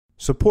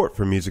Support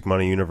for Music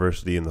Money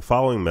University and the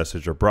following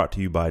message are brought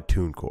to you by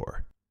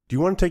TuneCore. Do you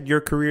want to take your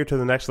career to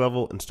the next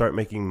level and start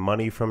making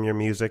money from your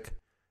music?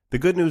 The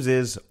good news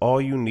is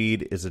all you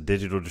need is a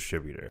digital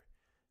distributor.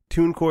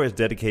 TuneCore is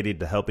dedicated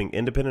to helping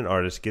independent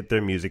artists get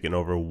their music in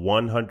over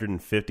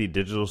 150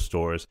 digital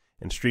stores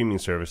and streaming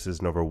services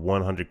in over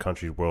 100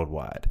 countries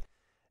worldwide.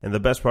 And the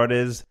best part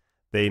is,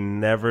 they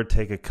never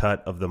take a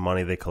cut of the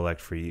money they collect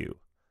for you.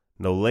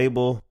 No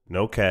label,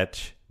 no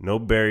catch, no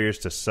barriers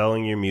to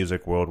selling your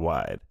music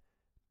worldwide.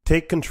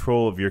 Take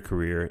control of your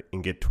career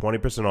and get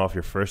 20% off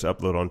your first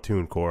upload on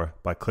TuneCore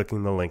by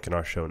clicking the link in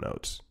our show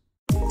notes.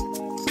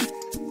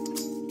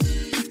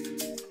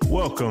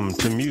 Welcome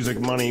to Music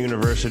Money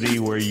University,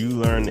 where you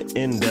learn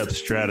in-depth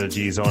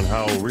strategies on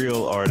how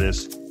real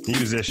artists,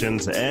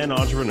 musicians, and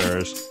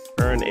entrepreneurs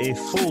earn a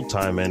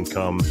full-time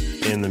income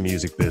in the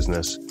music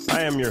business.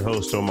 I am your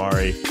host,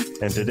 Omari,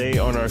 and today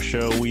on our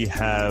show we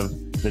have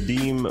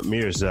Nadeem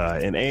Mirza,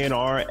 an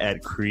A&R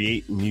at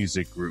Create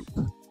Music Group.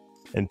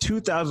 In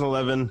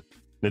 2011,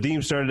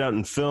 Nadeem started out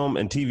in film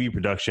and TV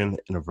production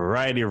in a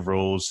variety of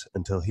roles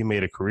until he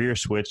made a career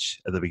switch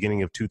at the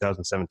beginning of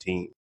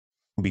 2017.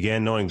 He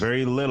began knowing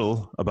very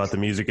little about the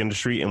music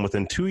industry and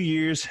within 2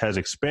 years has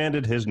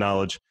expanded his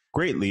knowledge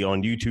greatly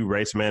on YouTube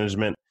rights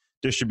management,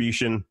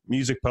 distribution,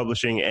 music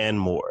publishing, and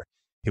more.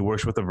 He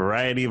works with a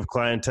variety of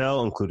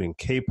clientele, including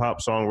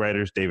K-pop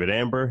songwriters David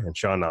Amber and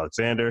Sean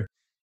Alexandre,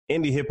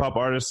 indie hip-hop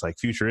artists like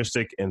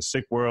Futuristic and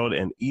Sik World,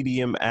 and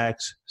EDM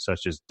acts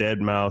such as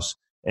deadmau5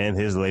 and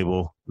his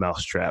label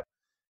Mousetrap.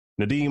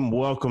 Nadeem,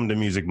 welcome to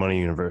Music Money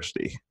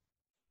University.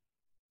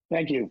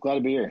 Thank you. Glad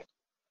to be here.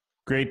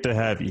 Great to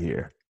have you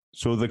here.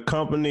 So the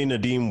company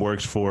Nadeem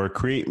works for,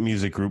 Create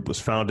Music Group, was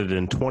founded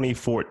in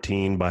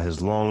 2014 by his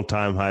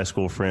longtime high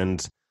school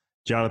friends,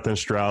 Jonathan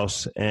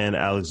Strauss and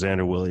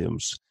Alexandre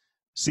Williams.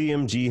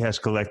 CMG has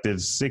collected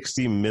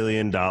 $60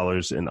 million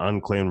in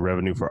unclaimed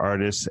revenue for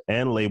artists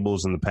and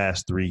labels in the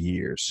past 3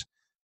 years.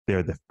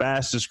 They're the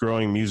fastest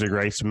growing music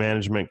rights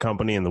management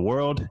company in the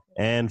world,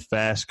 and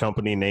Fast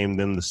Company named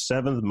them the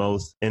 7th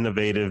most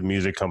innovative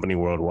music company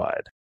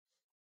worldwide.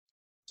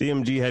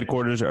 CMG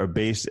headquarters are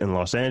based in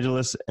Los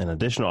Angeles, and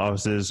additional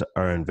offices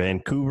are in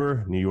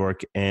Vancouver, New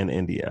York, and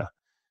India.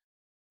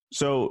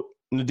 So,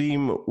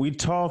 Nadeem, we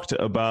talked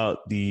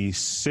about the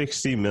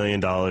 $60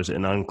 million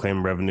in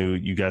unclaimed revenue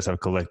you guys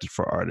have collected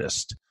for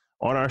artists.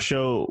 On our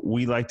show,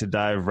 we like to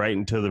dive right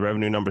into the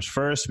revenue numbers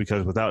first,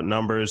 because without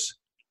numbers,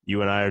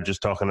 you and I are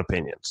just talking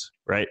opinions,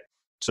 right?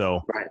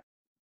 So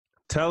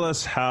Tell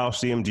us how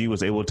CMG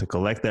was able to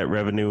collect that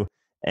revenue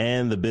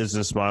and the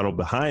business model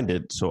behind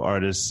it so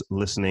artists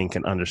listening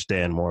can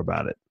understand more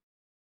about it.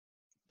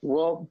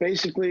 Well,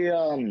 basically,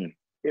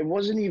 it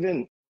wasn't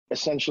even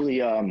essentially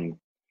a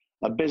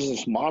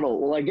business model.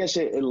 Well, I guess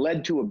it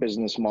led to a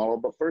business model,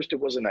 but first it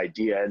was an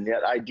idea. And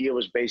that idea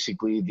was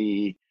basically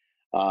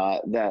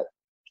that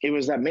it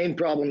was that main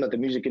problem that the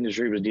music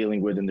industry was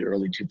dealing with in the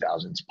early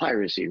 2000s,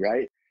 piracy,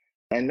 right?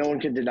 And no one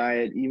could deny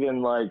it.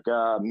 Even like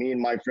me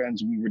and my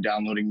friends, we were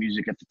downloading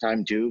music at the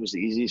time too. It was the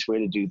easiest way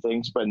to do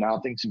things, but now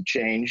things have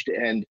changed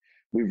and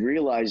we've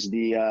realized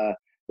the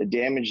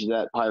damage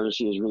that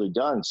piracy has really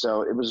done.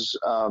 So it was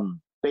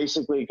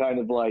basically kind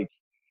of like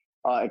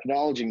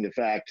acknowledging the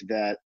fact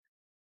that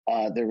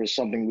there was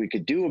something we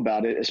could do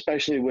about it,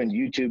 especially when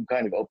YouTube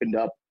kind of opened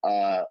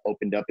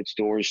up its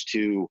doors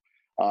to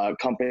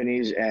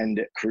companies and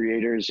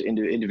creators,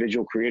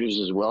 individual creators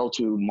as well,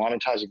 to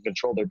monetize and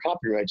control their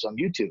copyrights on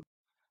YouTube.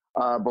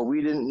 But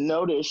we didn't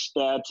notice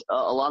that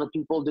a lot of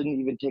people didn't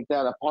even take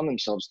that upon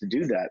themselves to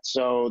do that.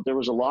 So there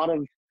was a lot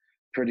of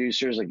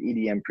producers, like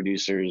EDM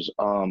producers,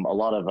 a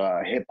lot of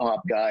hip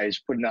hop guys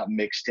putting out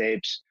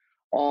mixtapes,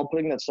 all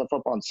putting that stuff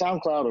up on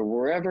SoundCloud or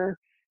wherever.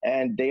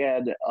 And they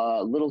had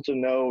little to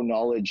no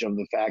knowledge of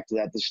the fact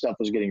that this stuff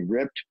was getting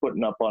ripped,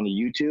 putting up on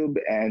YouTube,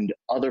 and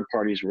other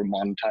parties were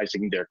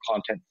monetizing their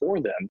content for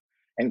them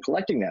and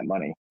collecting that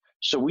money.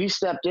 So we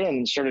stepped in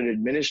and started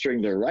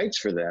administering their rights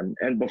for them.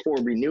 And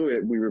before we knew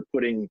it, we were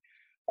putting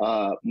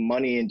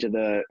money into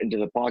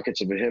the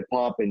pockets of the hip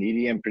hop and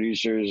EDM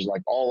producers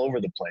like all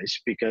over the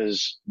place,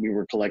 because we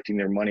were collecting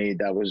their money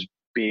that was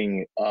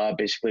being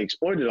basically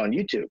exploited on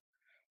YouTube.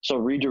 So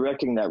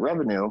redirecting that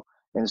revenue,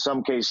 in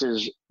some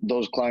cases,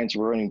 those clients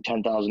were earning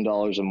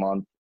 $10,000 a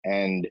month,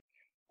 and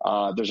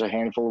there's a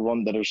handful of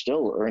them that are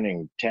still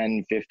earning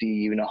 $10, $50,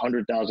 even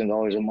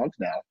 $100,000 a month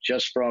now,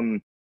 just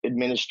from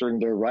administering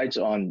their rights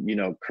on,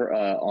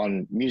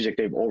 on music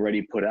they've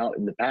already put out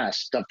in the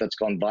past, stuff that's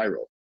gone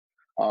viral.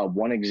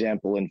 One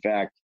example, in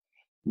fact,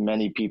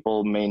 many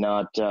people may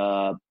not,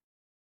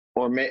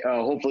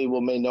 hopefully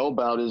may know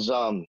about, is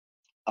a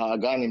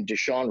guy named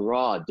Deshaun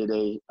Raw did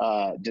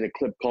a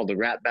clip called the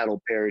Rap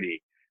Battle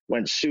Parody.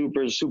 Went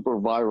super, super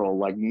viral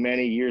like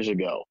many years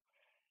ago.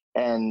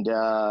 And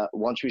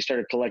once we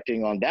started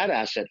collecting on that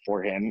asset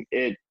for him,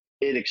 it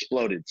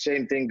exploded.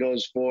 Same thing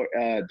goes for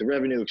the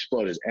revenue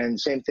exploded. And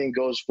same thing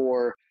goes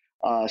for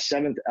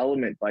Seventh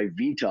Element by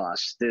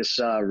Vitas, this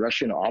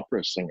Russian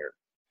opera singer.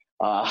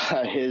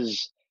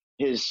 His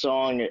his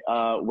song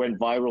went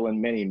viral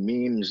in many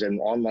memes and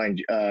online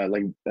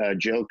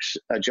joke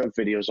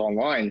videos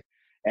online,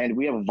 and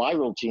we have a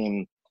viral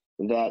team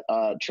that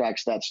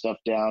tracks that stuff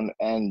down,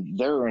 and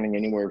they're earning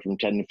anywhere from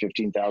 $10,000 to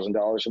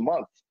 $15,000 a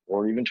month,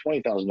 or even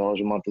 $20,000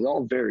 a month. It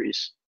all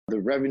varies. The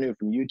revenue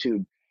from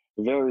YouTube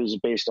varies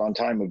based on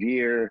time of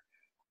year,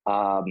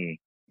 the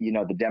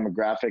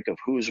demographic of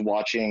who's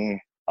watching,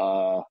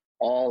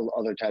 all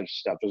other types of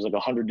stuff. There's like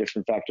 100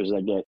 different factors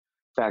that get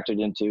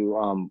factored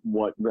into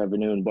what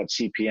revenue and what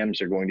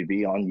CPMs are going to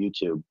be on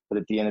YouTube. But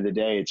at the end of the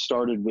day, it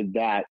started with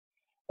that,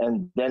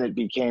 and then it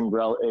became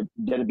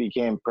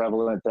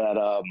prevalent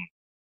that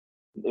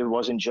it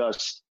wasn't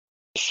just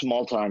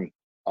small time,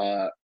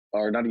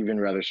 or not even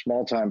rather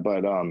small time,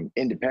 but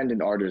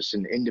independent artists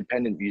and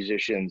independent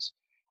musicians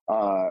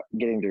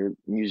getting their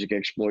music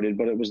exploited,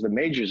 but it was the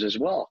majors as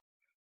well.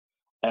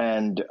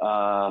 And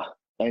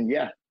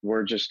yeah,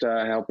 we're just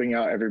helping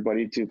out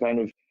everybody to kind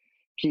of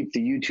keep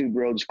the YouTube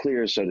roads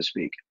clear, so to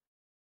speak.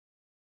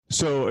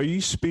 So are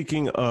you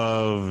speaking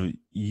of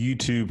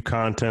YouTube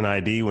Content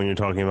ID when you're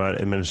talking about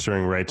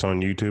administering rights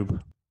on YouTube?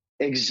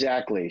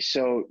 Exactly.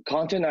 So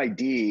Content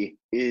ID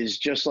is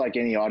just like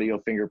any audio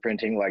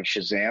fingerprinting, like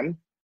Shazam.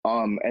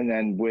 And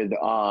then with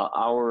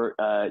our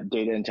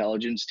data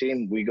intelligence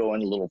team, we go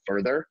in a little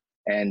further,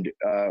 and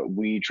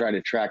we try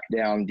to track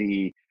down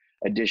the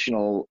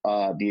additional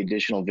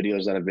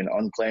videos that have been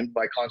unclaimed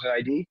by Content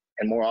ID.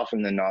 And more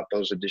often than not,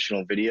 those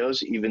additional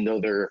videos, even though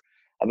they're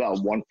about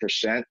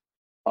 1%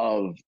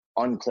 of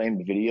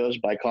unclaimed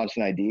videos by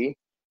Content ID,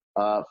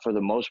 for the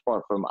most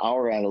part, from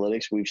our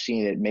analytics, we've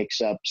seen it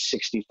makes up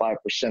 65%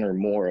 or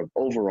more of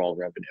overall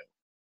revenue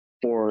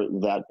for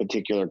that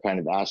particular kind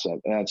of asset.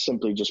 And that's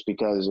simply just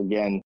because,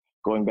 again,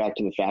 going back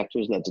to the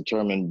factors that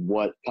determine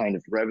what kind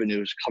of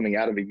revenue is coming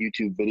out of a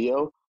YouTube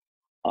video,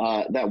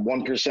 that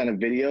 1% of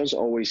videos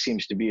always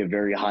seems to be a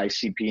very high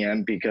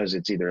CPM, because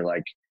it's either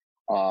like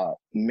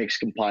mixed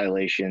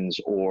compilations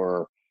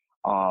or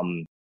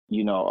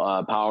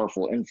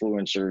powerful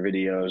influencer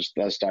videos,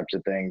 those types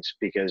of things,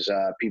 because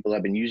people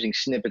have been using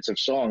snippets of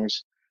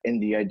songs in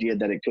the idea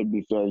that it could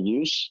be fair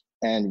use.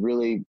 And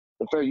really,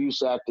 the Fair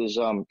Use Act is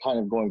kind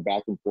of going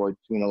back and forth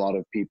between a lot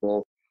of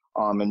people,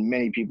 and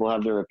many people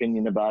have their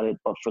opinion about it,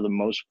 but for the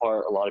most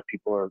part, a lot of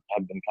people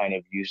have been kind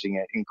of using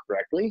it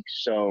incorrectly.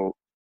 So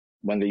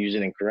when they use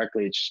it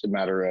incorrectly, it's just a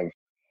matter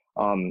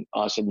of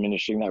us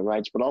administering that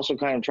rights, but also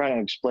kind of trying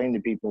to explain to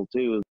people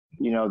too,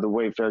 the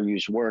way fair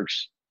use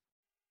works.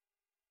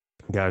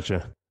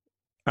 Gotcha.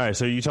 All right.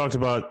 So you talked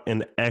about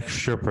an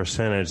extra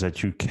percentage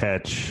that you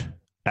catch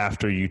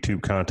after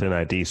YouTube Content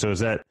ID. So is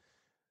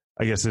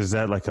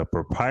that like a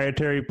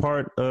proprietary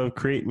part of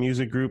Create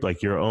Music Group,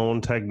 like your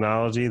own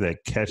technology that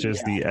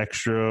catches the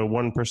extra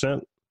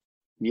 1%?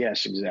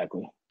 Yes,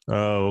 exactly.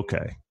 Oh,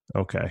 okay.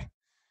 Okay.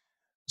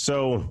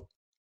 So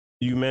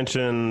you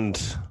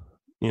mentioned,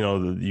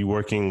 you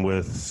working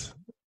with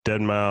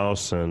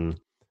Deadmau5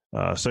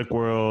 and Sik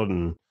World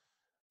and,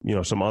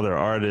 some other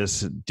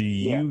artists. Do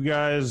you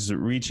guys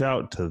reach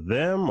out to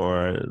them,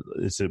 or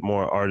is it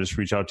more artists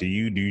reach out to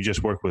you? Do you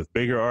just work with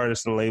bigger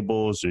artists and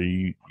labels, or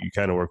you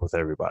kind of work with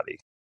everybody?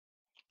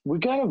 We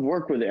kind of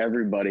work with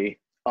everybody.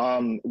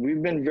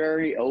 We've been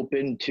very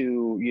open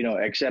to,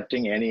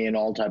 accepting any and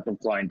all type of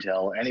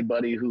clientele.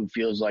 Anybody who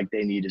feels like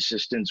they need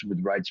assistance with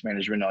rights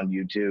management on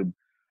YouTube,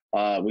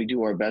 we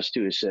do our best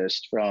to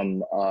assist,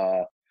 from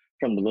the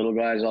little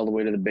guys all the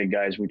way to the big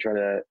guys. We try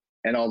to,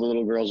 and all the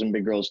little girls and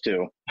big girls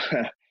too.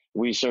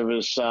 We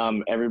service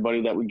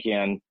everybody that we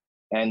can.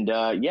 And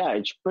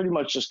it pretty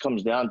much just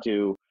comes down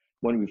to,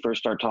 when we first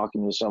start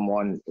talking to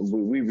someone,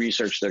 we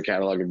research their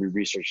catalog and we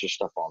research their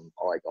stuff on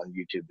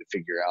YouTube to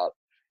figure out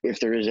if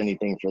there is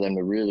anything for them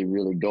to really,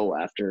 really go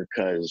after.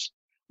 Because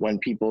when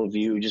people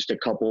view just a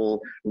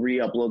couple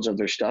re-uploads of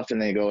their stuff and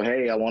they go,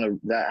 hey, I want to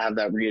have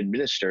that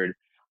re-administered,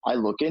 I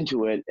look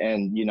into it,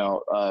 and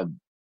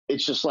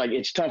it's just like,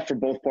 it's tough for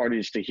both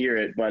parties to hear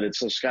it, but it's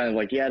just kind of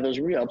like, yeah, those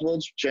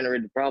re-uploads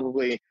generated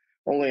probably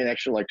only an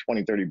extra like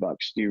 $20-$30.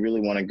 Do you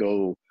really want to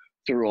go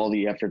through all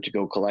the effort to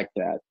go collect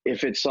that?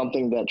 If it's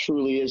something that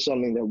truly is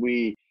something that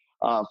we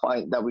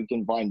find that we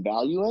can find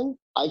value in,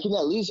 I can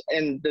at least,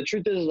 and the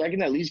truth is I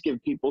can at least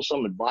give people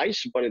some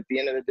advice. But at the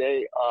end of the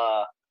day,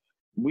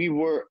 we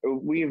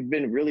have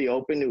been really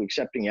open to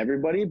accepting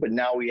everybody, but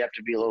now we have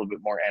to be a little bit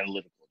more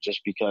analytical, just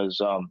because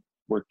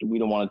we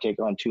don't want to take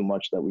on too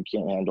much that we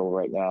can't handle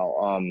right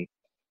now.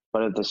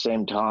 But at the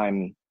same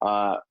time,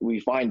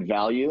 we find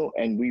value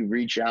and we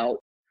reach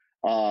out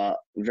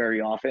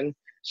very often.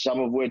 Some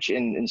of which,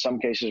 in some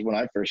cases, when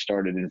I first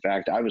started, in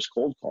fact, I was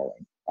cold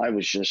calling. I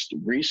was just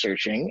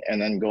researching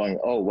and then going,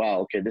 oh, wow,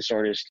 okay, this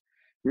artist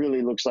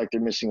really looks like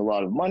they're missing a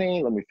lot of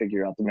money. Let me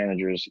figure out the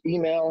manager's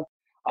email.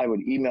 I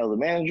would email the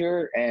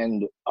manager,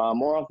 and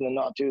more often than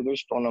not, too,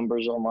 there's phone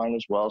numbers online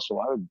as well. So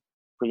I would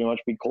pretty much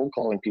be cold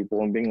calling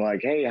people and being like,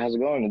 hey, how's it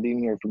going? Nadeem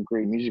here from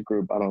Create Music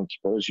Group. I don't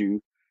suppose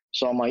you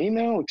saw my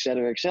email, et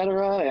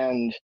cetera,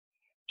 and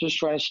just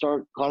trying to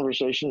start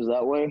conversations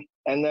that way.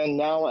 And then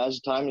now, as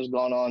time has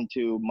gone on,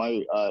 to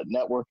my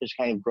network has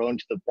kind of grown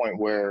to the point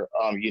where,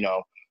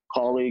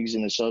 colleagues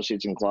and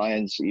associates and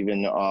clients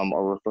even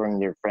are referring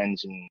their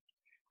friends and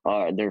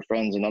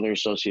other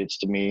associates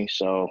to me.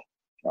 So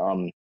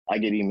I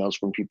get emails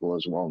from people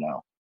as well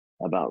now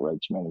about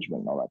rights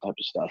management and all that type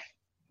of stuff.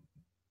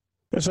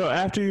 So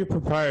after your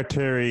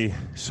proprietary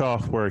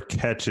software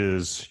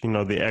catches,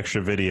 the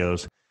extra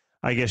videos,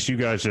 I guess you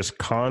guys just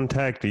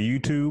contact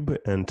YouTube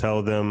and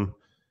tell them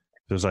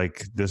there's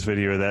like this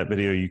video or that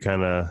video. You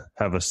kind of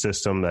have a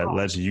system that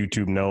lets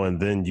YouTube know, and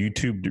then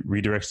YouTube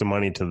redirects the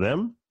money to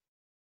them?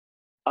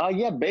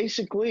 Yeah,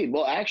 basically.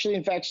 Well, actually,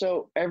 in fact,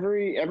 so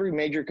every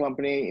major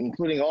company,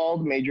 including all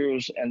the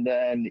majors, and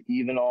then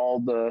even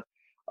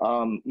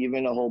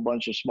even a whole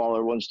bunch of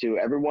smaller ones too.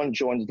 Everyone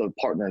joins the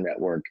partner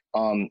network.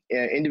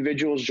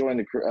 Individuals join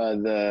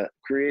the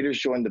creators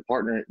join the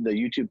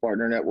YouTube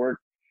partner network.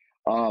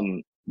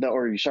 The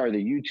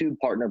YouTube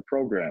partner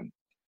program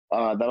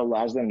that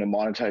allows them to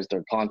monetize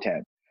their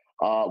content.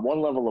 One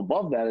level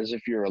above that is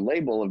if you're a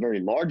label, a very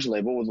large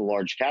label with a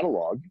large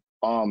catalog,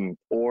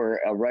 or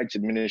a rights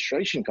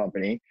administration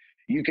company,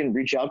 you can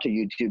reach out to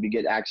YouTube to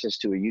get access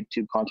to a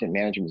YouTube content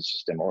management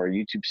system or a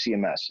YouTube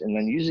CMS, and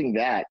then using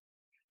that,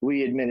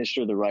 we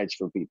administer the rights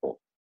for people.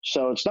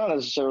 So it's not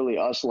necessarily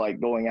us like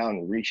going out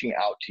and reaching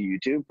out to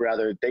YouTube.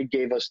 Rather, they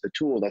gave us the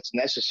tool that's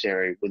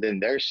necessary within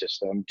their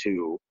system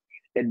to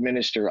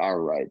administer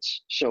our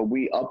rights. So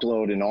we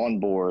upload and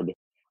onboard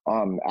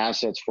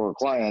assets for a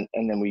client,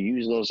 and then we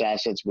use those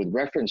assets with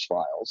reference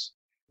files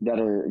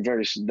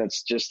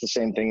that's just the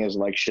same thing as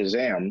like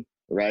Shazam,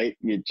 right?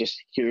 You just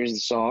here's the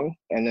song,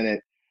 and then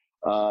it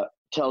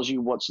tells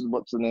you what's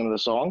the name of the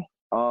song.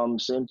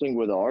 Same thing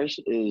with ours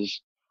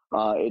is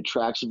it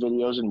tracks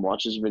videos and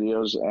watches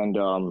videos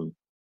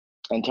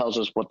and tells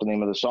us what the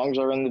name of the songs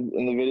are in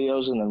the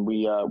videos, and then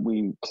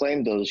we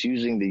claim those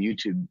using the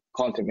YouTube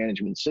content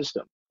management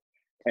system,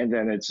 and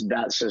then it's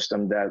that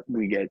system that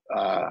we get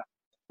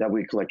that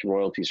we collect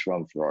royalties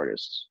from for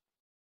artists.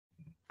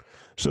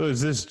 So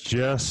is this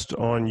just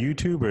on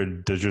YouTube, or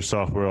does your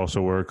software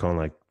also work on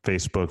like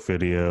Facebook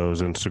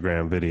videos,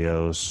 Instagram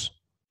videos?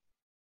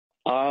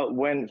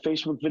 When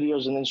Facebook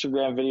videos and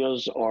Instagram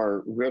videos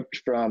are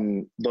ripped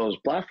from those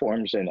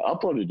platforms and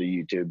uploaded to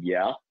YouTube,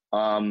 yeah.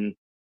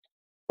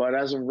 But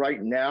as of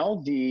right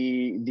now,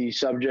 the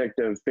subject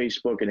of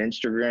Facebook and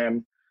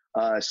Instagram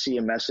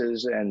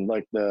CMSs and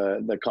like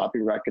the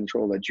copyright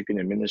control that you can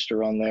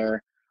administer on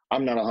there,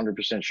 I'm not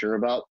 100% sure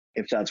about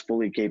if that's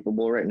fully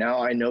capable right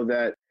now. I know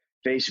that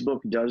Facebook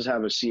does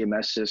have a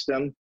CMS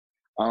system,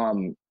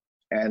 there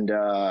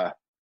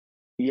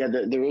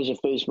is a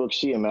Facebook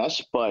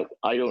CMS, but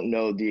I don't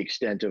know the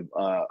extent of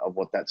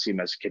what that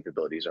CMS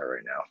capabilities are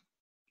right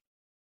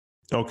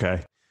now.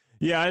 Okay.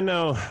 Yeah, I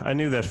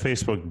knew that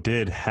Facebook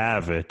did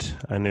have it.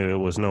 I knew it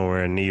was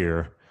nowhere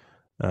near,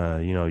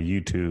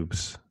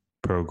 YouTube's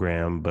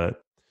program,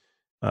 but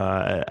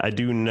I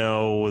do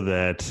know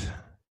that,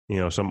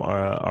 some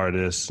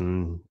artists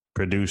and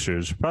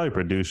producers, probably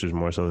producers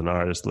more so than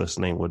artists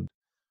listening, would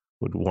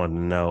want to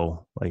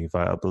know, like, if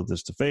I upload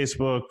this to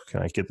Facebook,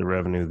 can I get the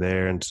revenue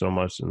there and so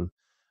much? And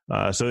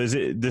so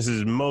this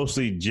is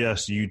mostly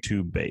just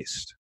YouTube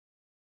based?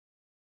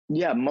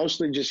 Yeah,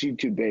 mostly just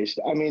YouTube based.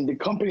 I mean, the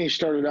company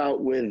started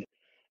out being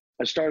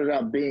a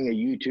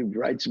YouTube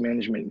rights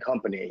management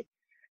company,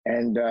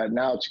 and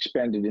now it's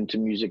expanded into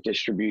music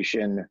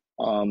distribution.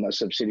 A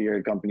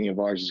subsidiary company of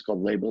ours is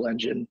called Label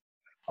Engine.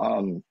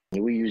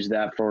 We use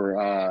that for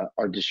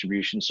our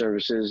distribution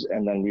services,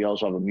 and then we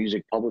also have a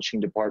music publishing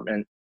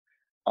department,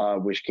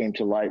 which came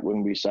to light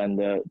when we signed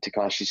the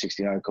Tekashi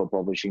 69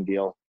 co-publishing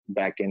deal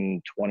back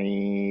in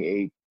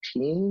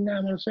 2018,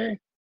 I want to say,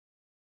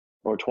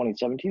 or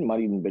 2017,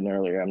 might even been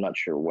earlier. I'm not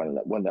sure when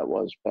that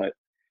was, but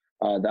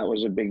that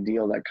was a big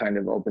deal that kind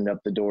of opened up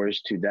the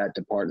doors to that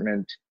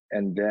department.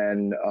 And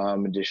then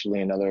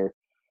additionally, another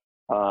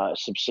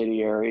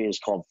subsidiary is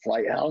called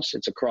Flighthouse.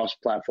 It's a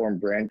cross-platform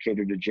brand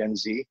catered to Gen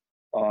Z,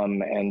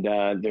 and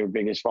their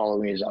biggest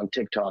following is on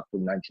TikTok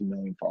with 19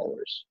 million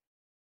followers.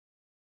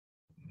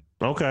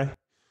 Okay.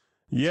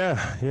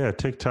 Yeah.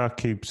 TikTok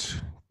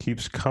keeps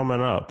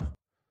coming up.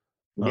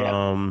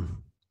 Yeah.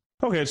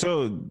 Okay,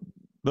 so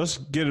let's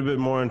get a bit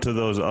more into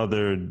those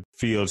other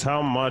fields.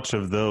 How much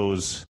of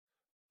those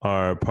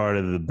are part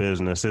of the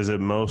business? Is it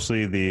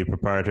mostly the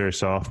proprietary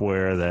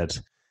software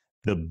that's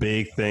the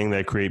big thing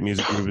that Create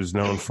Music Group is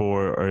known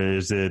for, or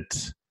is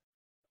it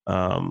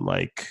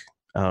like,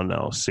 I don't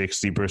know,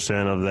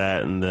 60% of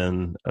that, and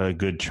then a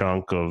good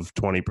chunk of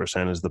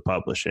 20% is the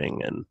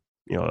publishing, and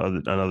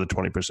another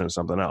 20%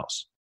 something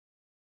else?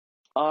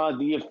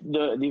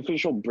 The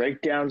official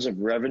breakdowns of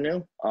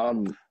revenue,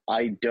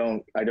 I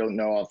don't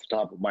know off the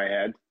top of my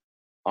head.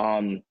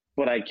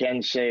 But I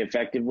can say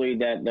effectively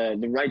that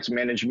the rights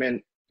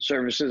management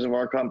services of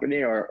our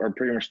company are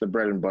pretty much the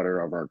bread and butter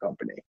of our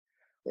company,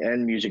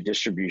 and music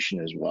distribution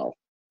as well.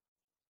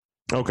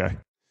 Okay.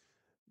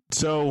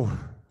 So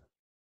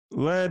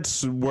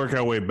let's work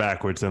our way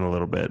backwards in a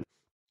little bit.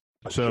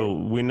 So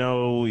we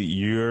know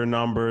your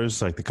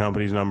numbers, like the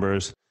company's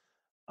numbers,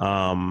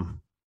 a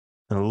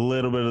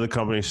little bit of the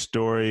company's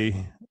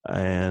story,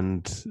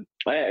 and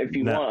If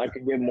you want, I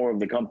could give more of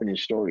the company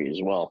story as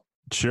well.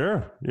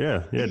 Sure.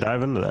 Yeah.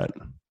 Dive into that.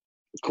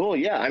 Cool.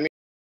 Yeah. I mean,